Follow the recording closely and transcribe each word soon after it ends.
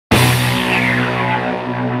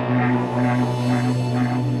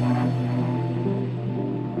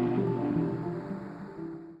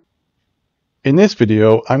In this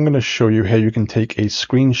video, I'm going to show you how you can take a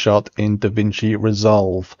screenshot in DaVinci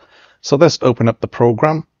Resolve. So let's open up the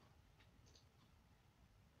program.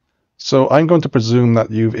 So I'm going to presume that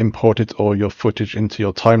you've imported all your footage into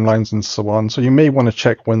your timelines and so on. So you may want to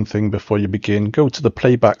check one thing before you begin. Go to the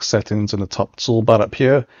playback settings in the top toolbar up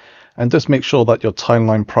here and just make sure that your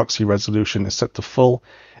timeline proxy resolution is set to full.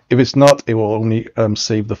 If it's not, it will only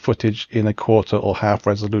save the footage in a quarter or half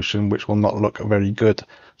resolution, which will not look very good.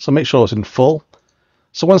 So make sure it's in full.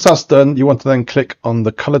 So once that's done, you want to then click on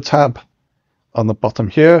the color tab on the bottom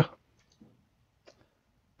here.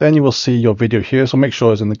 Then you will see your video here. So make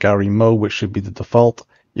sure it's in the gallery mode, which should be the default.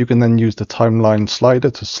 You can then use the timeline slider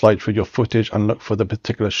to slide through your footage and look for the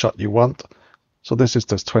particular shot you want. So this is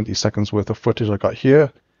just 20 seconds worth of footage I got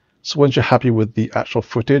here. So once you're happy with the actual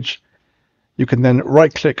footage, you can then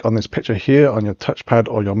right click on this picture here on your touchpad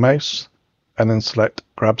or your mouse and then select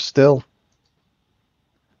grab still.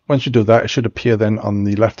 Once you do that, it should appear then on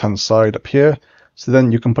the left hand side up here. So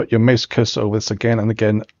then you can put your mouse cursor over this again and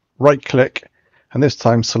again, right click, and this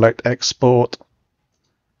time select export.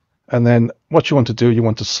 And then what you want to do, you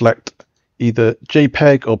want to select either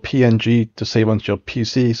JPEG or PNG to save onto your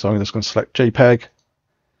PC. So I'm just going to select JPEG.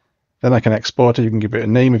 Then I can export it. You can give it a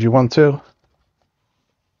name if you want to.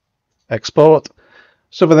 Export.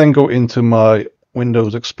 So if I then go into my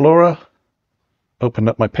Windows Explorer, open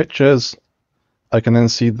up my pictures, I can then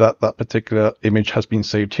see that that particular image has been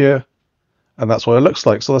saved here. And that's what it looks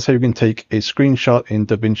like. So that's how you can take a screenshot in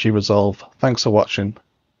DaVinci Resolve. Thanks for watching.